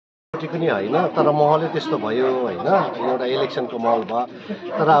एकैचोटिको नि होइन, तर महलै त्यस्तो भयो होइन, एउटा इलेक्सनको महल भयो।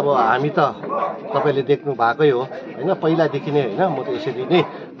 तर अब हामी त तपाईँले देख्नु भएकै हो होइन, पहिलादेखि नै होइन, म त यसरी नै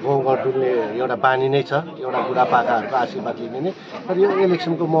गाउँघर डुल्ने एउटा बानी नै छ, एउटा बुढापाकाहरूको आशीर्वाद लिने नै। तर यो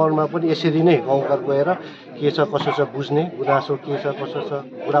इलेक्सनको महलमा पनि यसरी नै गाउँघर गएर के छ कसो छ बुझ्ने, गुनासो के छ कसो छ,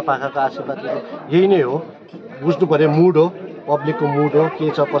 बुढापाकाको आशीर्वाद लिने, यही नै हो। बुझ्नु पऱ्यो, मुड हो, पब्लिकको मुड हो, के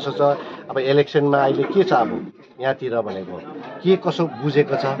छ कसो छ। अब इलेक्सनमा अहिले के छ अब यहाँतिर भनेको के कसो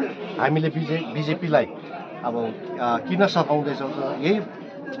बुझेको छ, हामीले बिजेपीलाई अब किन सघाउँदैछौँ त, यही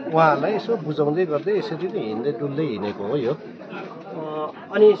उहाँहरूलाई यसो बुझाउँदै गर्दै यसरी नै हिँड्दै डुल्दै हिँडेको हो यो।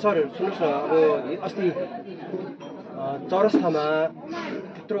 अनि सर सुन्नुहोस् न, अब अस्ति चौरस्तामा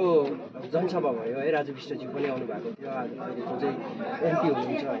त्यत्रो जनसभा भयो है, राजु विष्टजी पनि आउनु भएको थियो, अहिले जुन चाहिँ एमपी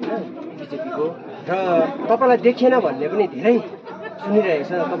हुनुहुन्छ होइन बिजेपीको, र तपाईँलाई देखेन भन्ने पनि धेरै सुनिरहेको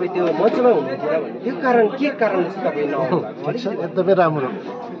छ। तपाईँ त्यो मञ्चमा हुनुहुन्थेन भन्ने, त्यो कारण के कारणले चाहिँ तपाईँ नआउनु भएको? एकदमै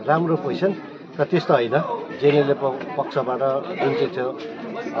राम्रो क्वेसन। तर त्यस्तो होइन, जेएनएलए पक्षबाट जुन चाहिँ थियो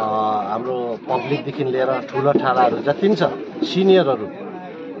हाम्रो पब्लिकदेखि लिएर ठुलो ठालाहरू जति पनि छ सिनियरहरू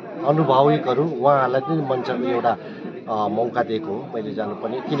अनुभविकहरू उहाँहरूलाई पनि मञ्चको एउटा मौका दिएको हो मैले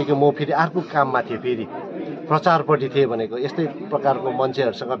जानुपर्ने, किनकि म फेरि अर्को काममा थिएँ, फेरि प्रचारपट्टि थिएँ भनेको, यस्तै प्रकारको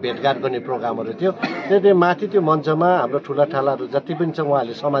मान्छेहरूसँग भेटघाट गर्ने प्रोग्रामहरू थियो। त्यही माथि त्यो मञ्चमा हाम्रो ठुला ठालाहरू जति पनि छ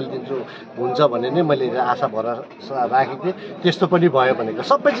उहाँहरूले सम्हालिदिन्छु हुन्छ भन्ने नै मैले आशा भरोसा राखेको थिएँ। त्यस्तो पनि भयो भनेको,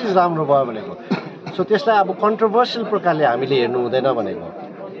 सबै चिज राम्रो भयो भनेको। सो त्यसलाई अब कन्ट्रोभर्सियल प्रकारले हामीले हेर्नु हुँदैन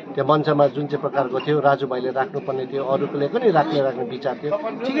भनेको। त्यो मञ्चमा जुन चाहिँ प्रकारको थियो, राजुभाइले राख्नुपर्ने थियो, अरूले पनि राख्ने विचार थियो,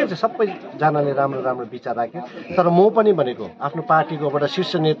 ठिकै छ, सबैजनाले राम्रो विचार राख्यो। तर म पनि भनेको आफ्नो पार्टीकोबाट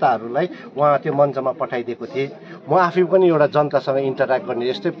शीर्ष नेताहरूलाई उहाँ त्यो मञ्चमा पठाइदिएको थिएँ। म आफै पनि एउटा जनतासँग इन्टरेक्ट गर्ने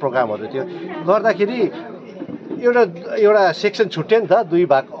यस्तै प्रोग्रामहरू थियो, गर्दाखेरि एउटा सेक्सन छुट्यो नि त, दुई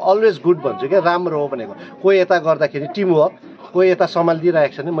भाग अलवेज गुड भन्छु क्या, राम्रो हो भनेको। कोही यता गर्दाखेरि टिम वर्क, कोही यता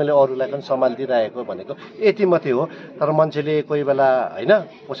सम्हालिदिइरहेको छ भने मैले अरूलाई पनि सम्हालिदिइरहेको भनेको यति मात्रै हो। तर मान्छेले कोही बेला होइन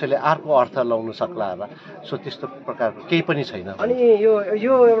कसैले अर्को अर्थ लाउनु सक्ला होला, सो त्यस्तो प्रकारको केही पनि छैन। अनि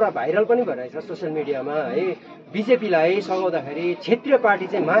यो एउटा भाइरल पनि भइरहेछ सोसियल मिडियामा है, बिजेपीलाई सघाउँदाखेरि क्षेत्रीय पार्टी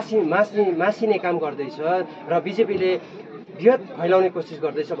चाहिँ मासिने काम गर्दैछ र बिजेपीले विरोध फैलाउने कोसिस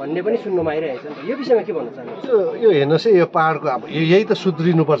गर्दैछ भन्ने पनि सुन्नुमा आइरहेछ नि त, यो विषयमा के भन्न चाहनुहुन्छ? यो हेर्नुहोस् है, यो पाहाडको अब यही त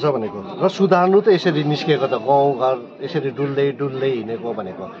सुध्रिनुपर्छ भनेको, र सुधार्नु त यसरी निस्केको त गाउँघर यसरी डुल्दै हिँडेको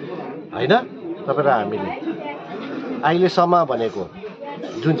भनेको होइन। तपाईँ र हामीले अहिलेसम्म भनेको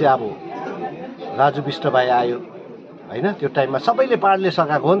जुन चाहिँ अब राजु विष्ट भाइ आयो होइन, त्यो टाइममा सबैले पाहाडले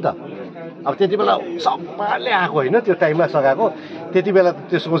सघाएको हो नि त। अब त्यति बेला सब पाहाडले आएको होइन, त्यो टाइममा सघाएको, त्यति बेला त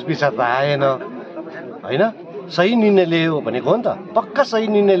त्यो सोच विचार त आएन होइन। सही निर्णय लियो भनेको हो नि त, पक्का सही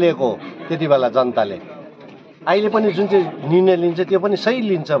निर्णय लिएको हो त्यति बेला जनताले। अहिले पनि जुन चाहिँ निर्णय लिन्छ त्यो पनि सही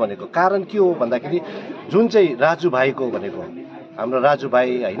लिन्छ भनेको कारण के हो भन्दाखेरि जुन चाहिँ राजु भाइको भनेको हाम्रो राजु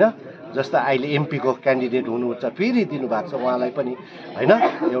भाइ होइन, जस्तो अहिले एमपीको क्यान्डिडेट हुनुहुन्छ, फेरि दिनुभएको छ उहाँलाई पनि होइन,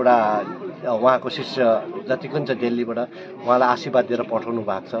 एउटा उहाँको शिष्य जति पनि छ दिल्लीबाट उहाँलाई आशीर्वाद दिएर पठाउनु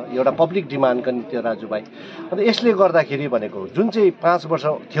भएको छ, एउटा पब्लिक डिमान्ड पनि थियो राजु भाइ। अन्त यसले गर्दाखेरि भनेको जुन चाहिँ 5 वर्ष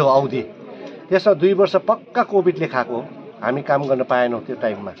थियो अवधि, त्यसमा 2 वर्ष पक्का कोभिडले खाएको, हामी काम गर्न पाएनौँ त्यो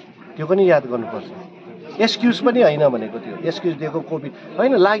टाइममा, त्यो पनि याद गर्नुपर्छ। एक्सक्युज पनि होइन भनेको, त्यो एक्सक्युज दिएको कोभिड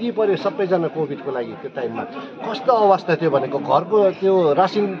होइन, लागि पऱ्यो सबैजना कोभिडको लागि। त्यो टाइममा कस्तो अवस्था थियो भनेको, घरको त्यो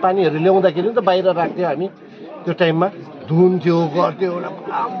रासिन पानीहरू ल्याउँदाखेरि पनि त बाहिर राख्थ्यो हामी, त्यो टाइममा धुन्थ्यो गर्थ्यो,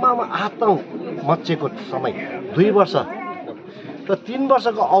 आमामा आतङ्क मचेको समय 2 वर्ष। त 3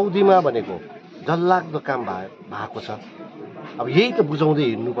 वर्षको अवधिमा भनेको जल्लाग्दो काम भएको छ। अब यही त बुझाउँदै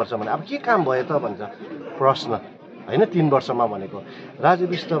हिँड्नुपर्छ भने अब के काम भयो त भन्छ प्रश्न होइन। 3 वर्षमा भनेको राजु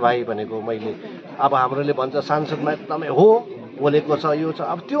विष्ट भाइ भनेको मैले अब हाम्रोले भन्छ सांसदमा एकदमै हो बोलेको छ, यो छ,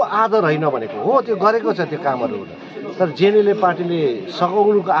 अब त्यो आदर होइन भनेको हो, त्यो गरेको छ त्यो कामहरू। तर जेएनएलए पार्टीले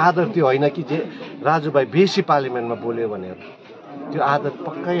सघाउनुको आदर त्यो होइन कि राजु भाइ बेसी पार्लियामेन्टमा बोल्यो भनेर, त्यो आदर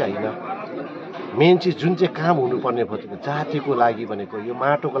पक्कै होइन। मेन चिज जुन चाहिँ काम हुनुपर्ने भयो जातिको लागि भनेको, यो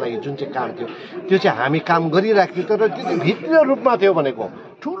माटोको लागि जुन चाहिँ काम थियो त्यो चाहिँ हामी काम गरिरहेको थियौँ, तर त्यो चाहिँ भित्रीय रूपमा थियो भनेको।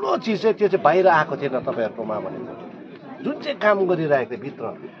 ठुलो चिज चाहिँ त्यो चाहिँ बाहिर आएको थिएन तपाईँहरूकोमा भनेको, जुन चाहिँ काम गरिरहेको थियो भित्र।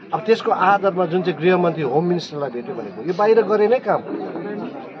 अब त्यसको आधारमा जुन चाहिँ गृहमन्त्री होम मिनिस्टरलाई भेट्यो भनेको यो बाहिर गरे नै काम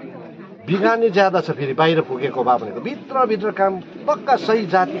बिगार्ने ज्यादा छ, फेरि बाहिर पुगेको भए भनेको भित्रभित्र काम पक्का सही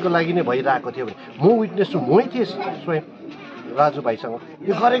जातिको लागि नै भइरहेको थियो भने म विटनेस छु, मै थिएँ स्वयं राजु भाइसँग,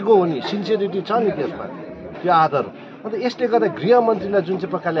 यो गरेको हो नि, सिन्सियरिटी छ नि त्यसमा, त्यो आदर। अन्त यसले गर्दा गृहमन्त्रीलाई जुन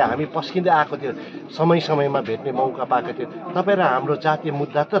चाहिँ प्रकारले हामी पस्किँदै आएको थियो, समयमा भेट्ने मौका पाएको थियो, तपाईँ र हाम्रो जातीय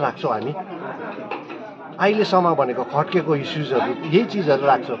मुद्दा त राख्छौँ हामी अहिलेसम्म भनेको, खड्केको इस्युजहरू यही चिजहरू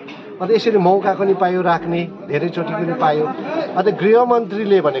राख्छौँ। अन्त यसरी मौका पनि पायो राख्ने, धेरैचोटि पनि पायो। अन्त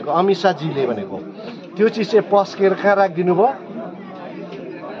गृहमन्त्रीले भनेको अमित शाहजीले भनेको त्यो चिज चाहिँ पस्केर कहाँ राखिदिनु भयो,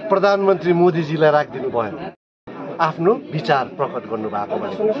 प्रधानमन्त्री मोदीजीलाई राखिदिनु भयो आफ्नो विचार प्रकट गर्नुभएको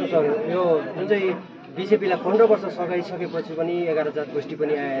भने सुन्नुहोस् न सर, यो जुन चाहिँ बिजेपीलाई 15 वर्ष सघाइसकेपछि पनि 11 जात गोष्ठी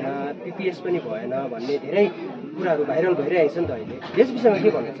पनि आएन, पिपिएस पनि भएन भन्ने धेरै कुराहरू भाइरल भइरहेको छ नि त अहिले। यस विषयमा के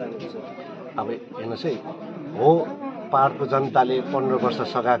भन्न चाहनुहुन्छ? अब हेर्नुहोस् है, हो पहाडको जनताले 15 वर्ष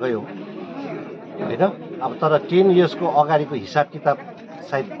सघाएकै हो होइन। अब तर 10 इयर्सको अगाडिको हिसाब किताब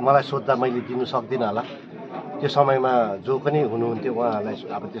सायद मलाई सोद्धा मैले दिनु सक्दिनँ होला। त्यो समयमा जो पनि हुनुहुन्थ्यो उहाँहरूलाई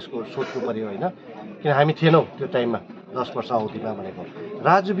अब त्यसको सोध्नु पऱ्यो होइन, किन हामी थिएनौँ त्यो टाइममा 10 वर्ष अवधिमा भनेको।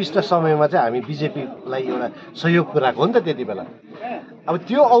 राजु विष्ट समयमा चाहिँ हामी बिजेपीलाई एउटा सहयोग पुऱ्याएको हो नि त त्यति बेला। अब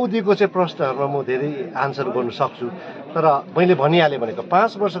त्यो अवधिको चाहिँ प्रश्नहरूमा म धेरै आन्सर गर्नु सक्छु, तर मैले भनिहालेँ भनेको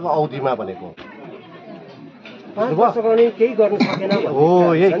 5 वर्षको अवधिमा भनेको 5 वर्षको पनि केही गर्नु सकेन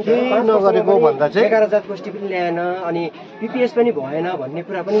हो। यही केही नगरेको भन्दा चाहिँ 11 जात गोष्ठी पनि ल्याएन अनि पिपिएस पनि भएन भन्ने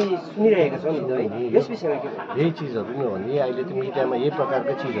कुरा पनि सुनिरहेको छ नि त है। यस विषयमा के? यही चिजहरू नै हो नि, अहिले त मिडियामा यही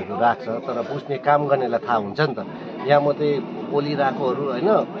प्रकारकै चिजहरू राख्छ, तर बुझ्ने काम गर्नेलाई थाहा हुन्छ नि त। यहाँ मात्रै बोलिरहेकोहरू होइन,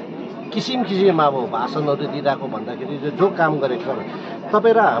 किसिम किसिम अब भाषणहरू दिइरहेको भन्दाखेरि जो काम गरेको छ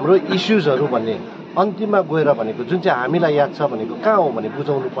तपाईँ र हाम्रो इस्युजहरू भन्ने अन्तिममा गएर भनेको जुन चाहिँ हामीलाई याद छ भनेको कहाँ हो भने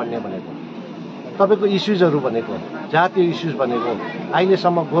बुझाउनु पर्ने भनेको तपाईँको इस्युजहरू भनेको जातीय इस्युज भनेको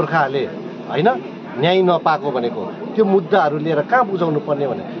अहिलेसम्म गोर्खाहरूले होइन न्याय नपाएको भनेको त्यो मुद्दाहरू लिएर कहाँ बुझाउनु पर्ने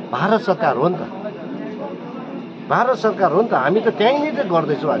भने भारत सरकार हो नि त। भारत सरकार हो नि त। हामी त त्यहीँ नै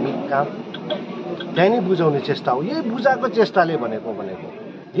गर्दैछौँ हामी काम, त्यहीँ नै बुझाउने चेष्टा हो। यही बुझाएको चेष्टाले भनेको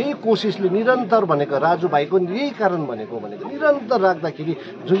यही कोसिसले निरन्तर भनेको राजु भाइको यही कारण भनेको निरन्तर राख्दाखेरि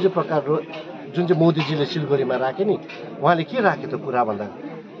जुन चाहिँ प्रकारको जुन चाहिँ मोदीजीले सिलगढीमा राखे नि, उहाँले के राखे त कुरा भन्दा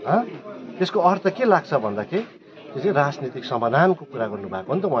त्यसको अर्थ के लाग्छ भन्दाखेरि त्यो चाहिँ राजनीतिक समाधानको कुरा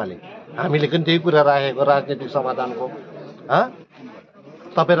गर्नुभएको हो नि त उहाँले। हामीले पनि त्यही कुरा राखेको राजनीतिक समाधानको।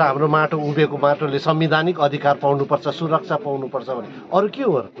 तपाईँ र हाम्रो माटो उभिएको माटोले संवैधानिक अधिकार पाउनुपर्छ, सुरक्षा पाउनुपर्छ भने अरू के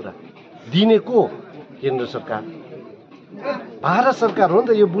हो कुरा दिने को? केन्द्र सरकार, भारत सरकार हो नि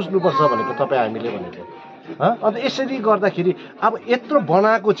त। यो बुझ्नुपर्छ भनेको तपाईँ हामीले भनेको। अन्त यसरी गर्दाखेरि अब यत्रो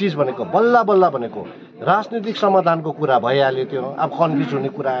बनाएको चिज भनेको बल्ल बल्ल भनेको राजनीतिक समाधानको कुरा भइहाल्यो। त्यो अब कन्फ्युज हुने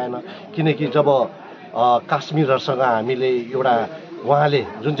कुरा आएन, किनकि जब काश्मीरहरूसँग हामीले एउटा उहाँले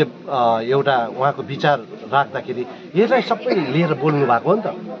जुन चाहिँ एउटा उहाँको विचार राख्दाखेरि यसलाई सबै लिएर बोल्नु भएको हो नि त।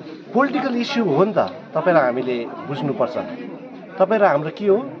 पोलिटिकल इस्यु हो नि त। तपाईँ र हामीले बुझ्नुपर्छ, तपाईँ र हाम्रो के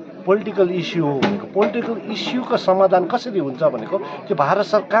हो पोलिटिकल इस्यु हो भनेको। पोलिटिकल इस्युको समाधान कसरी हुन्छ भनेको त्यो भारत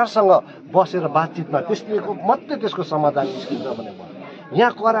सरकारसँग बसेर बातचितमा त्यसले मात्रै त्यसको समाधान निस्किन्छ भनेको।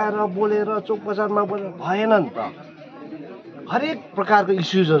 यहाँ कराएर बोलेर चोक बजारमा बोलेर भएन नि त। हरेक प्रकारको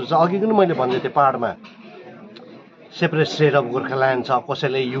इस्युजहरू छ। अघि पनि मैले भन्दै थिएँ पहाडमा सेपरेट स्टेट अफ गोर्खाल्यान्ड छ,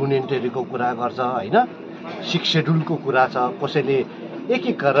 कसैले युनियन टेरिटरीको कुरा गर्छ होइन, 6 सेड्युलको कुरा छ, कसैले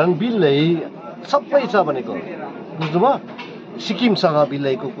एकीकरण बिल्लै सबै छ भनेको बुझ्नुभयो। सिक्किमसँग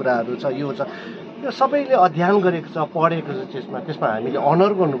बिल्लैको कुराहरू छ, यो छ, यो सबैले अध्ययन गरेको छ, पढेको छ। त्यसमा हामीले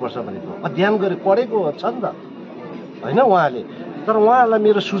अनर गर्नुपर्छ भनेको अध्ययन गरे पढेको छ नि त होइन उहाँले। तर उहाँहरूलाई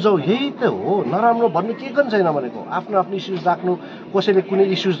मेरो सुझाउ यही त हो, नराम्रो भन्नु के पनि छैन भनेको। आफ्नो आफ्नो इस्युज राख्नु, कसैले कुनै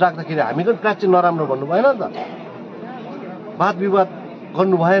इस्युज राख्दाखेरि हामी पनि प्राच्य नराम्रो भन्नु भएन नि त, वाद विवाद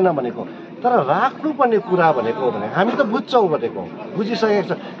गर्नु भएन भनेको। तर राख्नुपर्ने कुरा भनेको भने हामी त बुझ्छौँ भनेको, बुझिसकेको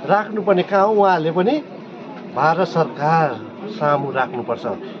छ। राख्नुपर्ने कहाँ हो, उहाँहरूले पनि भारत सरकार सामु राख्नुपर्छ,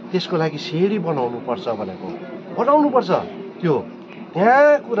 त्यसको लागि सिडी बनाउनुपर्छ भनेको, बनाउनुपर्छ। त्यो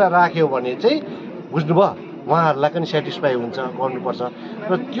त्यहाँ कुरा राख्यो भने चाहिँ बुझ्नुभयो उहाँहरूलाई पनि सेटिस्फाई हुन्छ, गर्नुपर्छ।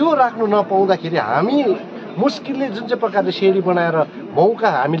 र त्यो राख्नु नपाउँदाखेरि हामी मुस्किलले जुन चाहिँ प्रकारले सिडी बनाएर मौका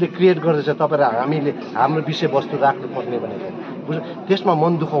हामीले क्रिएट गर्दैछ तपाईँ र हामीले हाम्रो विषयवस्तु राख्नुपर्ने भनेको त्यसमा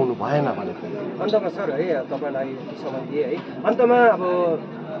मन दुखाउनु भएन भनेको। अन्तमा सर है तपाईँलाई समय दिएँ है, अन्तमा अब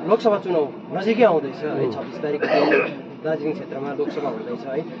लोकसभा चुनाव नजिकै आउँदैछ है, 26 तारिकको दिन दार्जिलिङ क्षेत्रमा लोकसभा हुँदैछ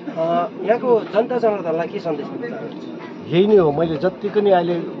है, यहाँको जनता जनार्दनलाई के सन्देश दिन चाहनुहुन्छ? यही नै हो, मैले जतिको नि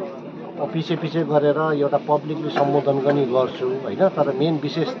अहिले पछि गरेर एउटा पब्लिकली सम्बोधन पनि गर्छु होइन। तर मेन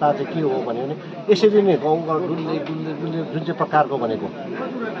विशेषता चाहिँ के हो भने यसरी नै गाउँघर डुल्दै डुल्दै डुल्दै जुन चाहिँ प्रकारको भनेको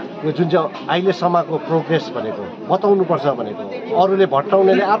यो जुन चाहिँ अहिलेसम्मको प्रोग्रेस भनेको बताउनुपर्छ भनेको, अरूले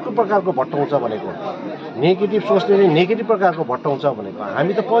भट्टाउनेले अर्को प्रकारको भट्टाउँछ भनेको, नेगेटिभ सोच्नेले नेगेटिभ प्रकारको भट्टाउँछ भनेको।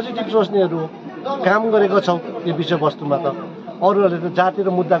 हामी त पोजिटिभ सोच्नेहरू काम गरेको छौँ यो विषयवस्तुमा त। अरूहरूले त जाति र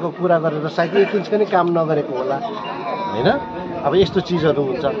मुद्दाको कुरा गरेर सायद एक इन्च पनि काम नगरेको होला होइन। अब यस्तो चिजहरू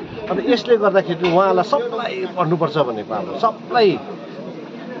हुन्छ। अब यसले गर्दाखेरि उहाँलाई सबलाई पढ्नुपर्छ भनेको, अब सबलाई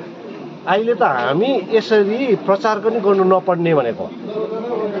अहिले त हामी यसरी प्रचार पनि गर्नु नपर्ने भनेको।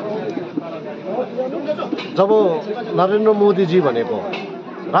 जब नरेन्द्र मोदीजी भनेको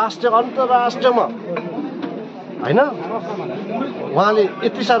राष्ट्रिय अन्तर्राष्ट्रियमा होइन उहाँले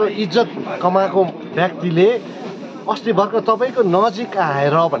यति साह्रो इज्जत कमाएको व्यक्तिले अस्ति भर्खर तपाईँको नजिक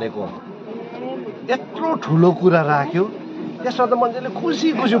आएर भनेको यत्रो ठुलो कुरा राख्यो, त्यसमा त मान्छेले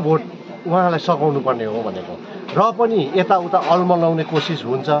खुसी खुसी भोट उहाँलाई सघाउनु पर्ने हो भनेको। र पनि यताउता अल्मलाउने कोसिस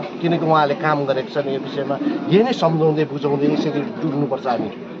हुन्छ, किनकि उहाँले काम गरेको छन् यो विषयमा। यही नै सम्झाउँदै बुझाउँदै यसरी डुब्नुपर्छ, हामी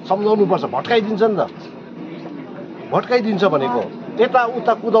सम्झाउनुपर्छ। भट्काइदिन्छ नि त, भट्काइदिन्छ भनेको।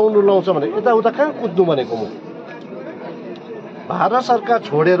 यताउता कुदाउनु लाउँछ भने यताउता कहाँ कुद्नु भनेको म? भारत सरकार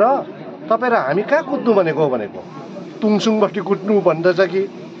छोडेर तपाईँ र हामी कहाँ कुद्नु भनेको हो भनेको? तुङसुङपट्टि कुद्नु भन्दछ कि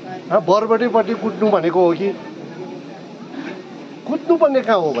बरबटीपट्टि कुद्नु भनेको हो कि? कुद्नुपर्ने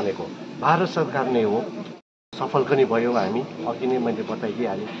कहाँ हो भनेको? भारत सरकार नै हो। सफल पनि भयो हामी, अघि नै मैले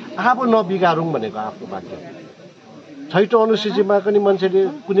बताइदिइहालेँ। अब नबिगारौँ भनेको आफ्नो भाग्य। छैटौँ अनुसूचीमा पनि मान्छेले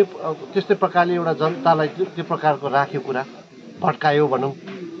कुनै त्यस्तै प्रकारले एउटा जनतालाई त्यो प्रकारको राख्यो, कुरा भट्कायो भनौँ,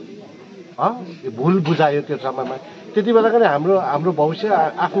 भुल बुझायो त्यो समयमा। त्यति बेला पनि हाम्रो भविष्य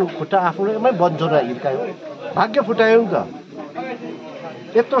आफ्नो खुट्टा आफ्नैमै बन्चोरा हिर्कायो, भाग्य फुटायो नि त।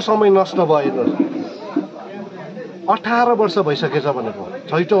 यत्रो समय नष्ट भयो। 18 वर्ष भइसकेछ भनेको,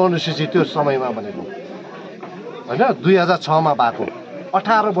 छैटौँ अनुसूची त्यो समयमा भनेको होइन, 2006मा भएको।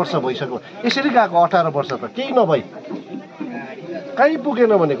 18 वर्ष भइसक्यो। यसरी गएको 18 वर्ष त केही नभई कहीँ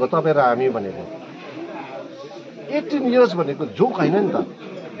पुगेन भनेको तपाईँ र हामी भनेको। 18 इयर्स भनेको जोक होइन नि त,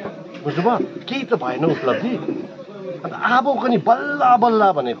 बुझ्नुभयो? केही त भएन उपलब्धि। अन्त अब पनि बल्ल बल्ल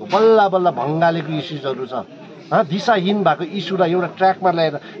भनेको, बल्ल बल्ल भङ्गालेको इस्युजहरू छ, दिशाहीन भएको इस्युलाई एउटा ट्र्याकमा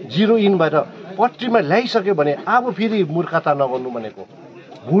ल्याएर जिरो इन भएर पट्टीमा ल्याइसक्यो भने अब फेरि मूर्खता नगर्नु भनेको,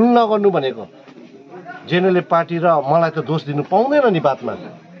 भुल नगर्नु भनेको। जेनरल पार्टी र मलाई त दोष दिनु पाउँदैन नि बातमा।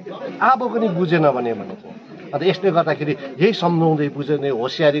 अब पनि बुझेन भने भनेको। अन्त यसले गर्दाखेरि यही सम्झाउँदै बुझ्ने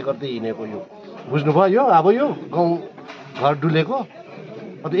होसियारी गर्दै हिँडेको यो, बुझ्नुभयो? यो अब यो गाउँ घर डुलेको।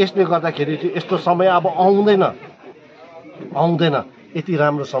 अन्त यसले गर्दाखेरि चाहिँ यस्तो समय अब आउँदैन, यति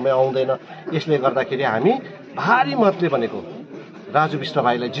राम्रो समय आउँदैन। यसले गर्दाखेरि हामी भारी मतले भनेको राजु विष्ट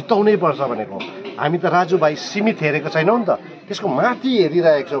भाइलाई जिताउनै पर्छ भनेको। हामी त राजु भाइ सीमित हेरेको छैनौँ नि त, त्यसको माथि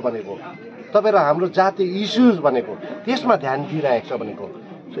हेरिरहेको छौँ भनेको। तपाईँ र हाम्रो जातीय इस्युज भनेको त्यसमा ध्यान दिइरहेको छ भनेको।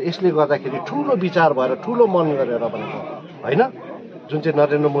 यसले गर्दाखेरि ठुलो विचार भएर ठुलो मन गरेर भनेको होइन, जुन चाहिँ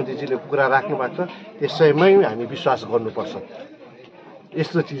नरेन्द्र मोदीजीले कुरा राख्नु भएको छ त्यसैमै हामी विश्वास गर्नुपर्छ।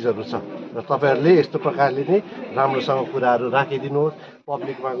 यस्तो चिजहरू छ र तपाईँहरूले यस्तो प्रकारले नै राम्रोसँग कुराहरू राखिदिनुहोस्।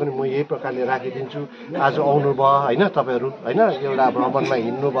 पब्लिकमा पनि म यही प्रकारले राखिदिन्छु। आज आउनुभयो होइन तपाईँहरू, होइन एउटा भ्रमणमा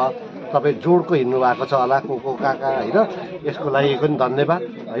हिँड्नुभयो, तपाईँ जोडको हिँड्नु भएको छ होला, को कहाँ कहाँ होइन। यसको लागि पनि धन्यवाद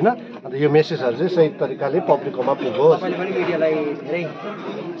होइन। अन्त यो मेसेजहरू चाहिँ सही तरिकाले पब्लिककोमा पुगोस्। तपाईँले पनि मिडियालाई धेरै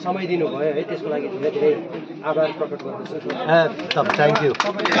समय दिनुभयो है, त्यसको लागि धेरै धेरै आभार प्रकट गर्दछु। एकदम थ्याङ्क यू।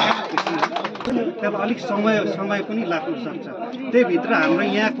 अब अलिक समय पनि लाग्न सक्छ। त्यही भित्र हाम्रो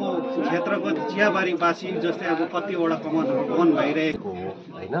यहाँको क्षेत्रको चियाबारीवासी जस्तै अब कतिवटा कमानहरू बन्द भइरहेको हो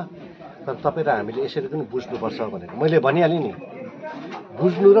होइन। तर तपाईँ र हामीले यसरी पनि बुझ्नुपर्छ भनेको मैले भनिहालेँ नि।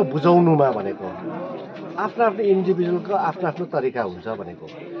 बुझ्नु र बुझाउनुमा भनेको आफ्नो आफ्नो इन्डिभिजुअलको आफ्नो आफ्नो तरिका हुन्छ भनेको।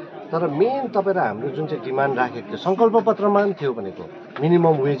 तर मेन तपाईँ र हाम्रो जुन चाहिँ डिमान्ड राखेको थियो सङ्कल्प पत्रमा पनि थियो भनेको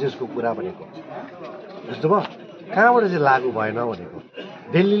मिनिमम वेजेसको कुरा भनेको, बुझ्नुभयो? कहाँबाट चाहिँ लागू भएन भनेको,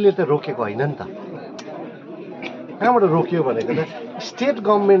 दिल्लीले त रोकेको होइन नि त। कहाँबाट रोक्यो भनेको त स्टेट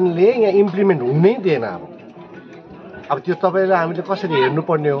गभर्मेन्टले यहाँ इम्प्लिमेन्ट हुनै दिएन। अब त्यो तपाईँलाई हामीले कसरी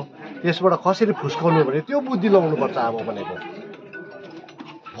हेर्नुपर्ने हो, त्यसबाट कसरी फुस्काउनु भने त्यो बुद्धि लगाउनुपर्छ अब भनेको।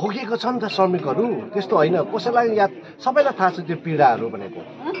 भोगेको छ नि त श्रमिकहरू, त्यस्तो होइन कसैलाई याद, सबैलाई थाहा छ त्यो पीडाहरू भनेको।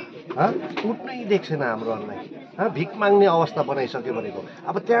 उठ्नै दिएको छैन हाम्रोहरूलाई, भिख माग्ने अवस्था बनाइसक्यो भनेको।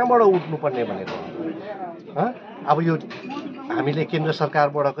 अब त्यहाँबाट उठ्नुपर्ने भनेको। अब यो हामीले केन्द्र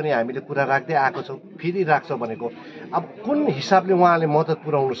सरकारबाट पनि हामीले कुरा राख्दै आएको छौँ, फेरि राख्छौँ भनेको। अब कुन हिसाबले उहाँले मद्दत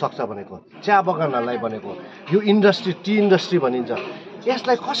पुर्याउनु सक्छ भनेको चिया बगानहरूलाई भनेको। यो इन्डस्ट्री टी इन्डस्ट्री भनिन्छ,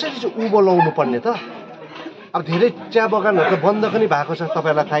 यसलाई कसरी चाहिँ उँभो लाउनु पर्ने त? अब धेरै चिया बगानहरू त बन्द पनि भएको छ,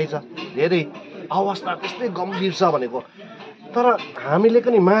 तपाईँलाई थाहै छ। धेरै अवस्था त्यस्तै गम्भीर छ भनेको। तर हामीले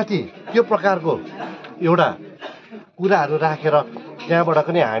पनि माथि त्यो प्रकारको एउटा कुराहरू राखेर त्यहाँबाट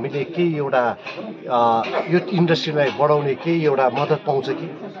पनि हामीले केही एउटा यो इन्डस्ट्रीलाई बढाउने केही एउटा मद्दत पाउँछ कि?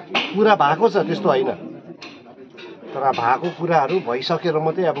 कुरा भएको छ, त्यस्तो होइन। तर भएको कुराहरू भइसकेर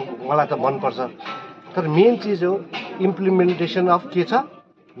मात्रै अब मलाई त मनपर्छ। तर मेन चिज हो इम्प्लिमेन्टेसन अफ के छ,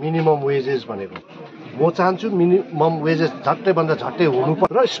 मिनिमम वेजेस भनेको। म चाहन्छु मिनिमम वेजेस झट्टैभन्दा झट्टै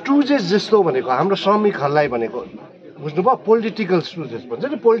हुनुपर्छ। र स्टुजेस जस्तो भनेको हाम्रो श्रमिकहरूलाई भनेको, बुझ्नुभयो? पोलिटिकल स्टुजेस भन्छ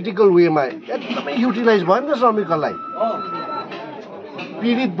नि, पोलिटिकल वेमा एकदमै युटिलाइज भयो नि त श्रमिकहरूलाई।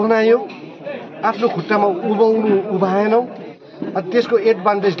 पीडित बनायो, आफ्नो खुट्टामा उभाएनौँ, अनि त्यसको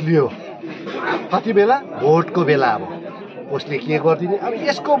एडभान्टेज लियो। कति बेला? भोटको बेला। अब कसले के गरिदिने, अब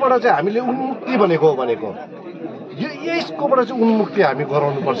यसकोबाट चाहिँ हामीले उन्मुक्ति भनेको यसकोबाट चाहिँ उन्मुक्ति हामी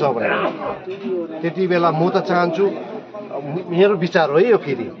गराउनुपर्छ भनेर त्यति बेला म त चाहन्छु मेरो विचार हो है यो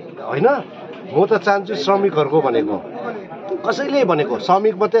फेरि होइन म त चाहन्छु श्रमिकहरूको भनेको कसैले भनेको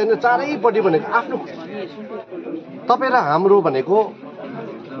श्रमिक मात्रै होइन चारैपट्टि भनेको आफ्नो तपाईँ र हाम्रो भनेको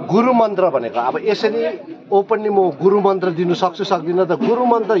गुरु मन्त्र भनेको अब यसरी ओपनली म गुरु मन्त्र दिनु सक्छु सक्दिनँ त गुरु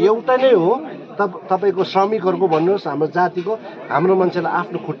मन्त्र एउटा नै हो तपाईँको श्रमिकहरूको भन्नुहोस् हाम्रो जातिको हाम्रो मान्छेलाई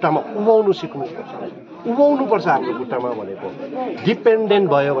आफ्नो खुट्टामा उभाउनु सिक्नुपर्छ उभाउनुपर्छ हाम्रो खुट्टामा भनेको डिपेन्डेन्ट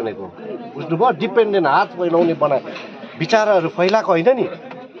भयो भनेको बुझ्नुभयो डिपेन्डेन्ट हात फैलाउने बनाएको विचाराहरू फैलाएको होइन नि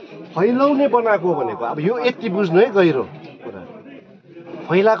फैलाउने बनाएको भनेको अब यो यति बुझ्नु है गहिरो कुरा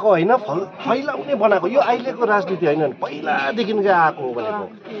फैलाएको होइन फैलाउने बनाएको यो अहिलेको राजनीति होइन पहिलादेखिकै आएको हो भनेको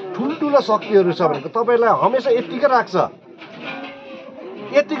ठुल्ठुलो शक्तिहरू छ भनेको तपाईँलाई हमेसा यत्तिकै राख्छ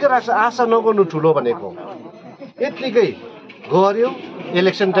आशा नगर्नु ठुलो भनेको यत्तिकै गर्यो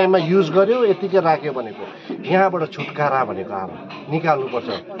इलेक्सन टाइममा युज गर्यो यत्तिकै राख्यो भनेको यहाँबाट छुटकारा भनेको अब निकाल्नुपर्छ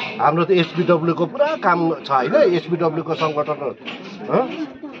हाम्रो त एसबिडब्ल्यूको पुरा काम छ होइन एसबिडब्ल्यूको सङ्गठनहरू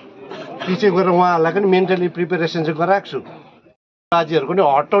पछि गएर उहाँहरूलाई पनि मेन्टली प्रिपेरेसन चाहिँ गराएको छु राज्यहरूको नि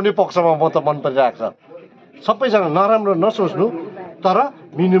हटाउने पक्षमा म त मन परिरहेको छ सबैजना नराम्रो नसोच्नु तर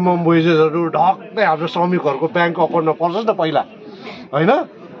मिनिमम वेजेसहरू ढक्कै हाम्रो श्रमिकहरूको ब्याङ्क अकाउन्टमा पर्छस् न पहिला होइन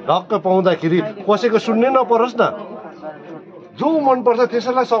ढक्क पाउँदाखेरि कसैको सुन्नै नपरोस् न जो मनपर्छ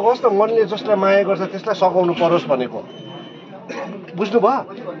त्यसैलाई सघाओस् न मनले जसलाई माया गर्छ त्यसलाई सघाउनु परोस् भनेको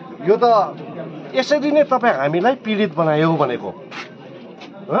बुझ्नुभयो यो त यसरी नै तपाईँ हामीलाई पीडित बनायो भनेको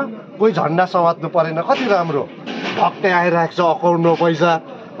कोही झन्डा समात्नु परेन कति राम्रो ढक्कै आइरहेको छ अकाउन्टमा पैसा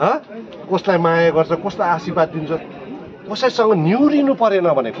कसलाई माया गर्छ कसलाई आशीर्वाद दिन्छ कसैसँग निहुरिनु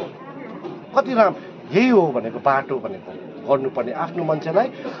परेन भनेको कति राम्रो यही हो भनेको बाटो भनेको गर्नुपर्ने आफ्नो मान्छेलाई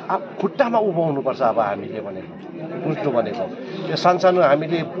खुट्टामा उभाउनुपर्छ अब हामीले भनेको बुझ्नु भनेको यो सानसानो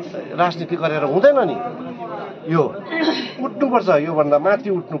हामीले राजनीति गरेर हुँदैन नि यो उठ्नुपर्छ योभन्दा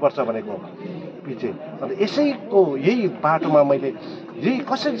माथि उठ्नुपर्छ भनेको पछि अन्त यसैको यही बाटोमा मैले यही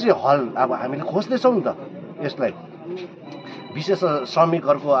कसरी चाहिँ हल अब हामीले खोज्दैछौँ नि त यसलाई विशेष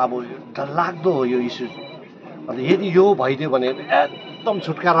श्रमिकहरूको अब डरलाग्दो हो यो इस्यु अन्त यदि यो भइदियो भने एकदम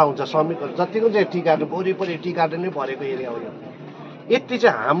छुटकारा हुन्छ श्रमिकहरू जतिको चाहिँ टी गार्डन वरिपरि टी गार्डन नै भरेको एरिया हो यो यति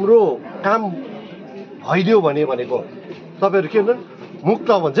चाहिँ हाम्रो काम भइदियो भने भनेको तपाईँहरू के भन्छ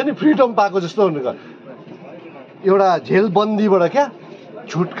मुक्त भन्छ नि फ्रिडम पाएको जस्तो एउटा जेलबन्दीबाट क्या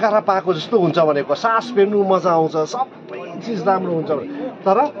छुटकारा पाएको जस्तो हुन्छ भनेको सास फेर्नु मजा आउँछ सबै चिज राम्रो हुन्छ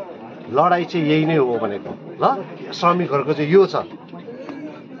तर लडाइँ चाहिँ यही नै हो भनेको ल श्रमिकहरूको चाहिँ यो छ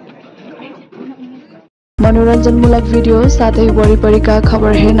मनोरञ्जनमूलक भिडियो साथै वरिपरिका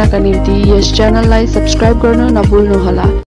खबर हेर्नका निम्ति यस च्यानललाई सब्स्क्राइब गर्न नभुल्नुहोला।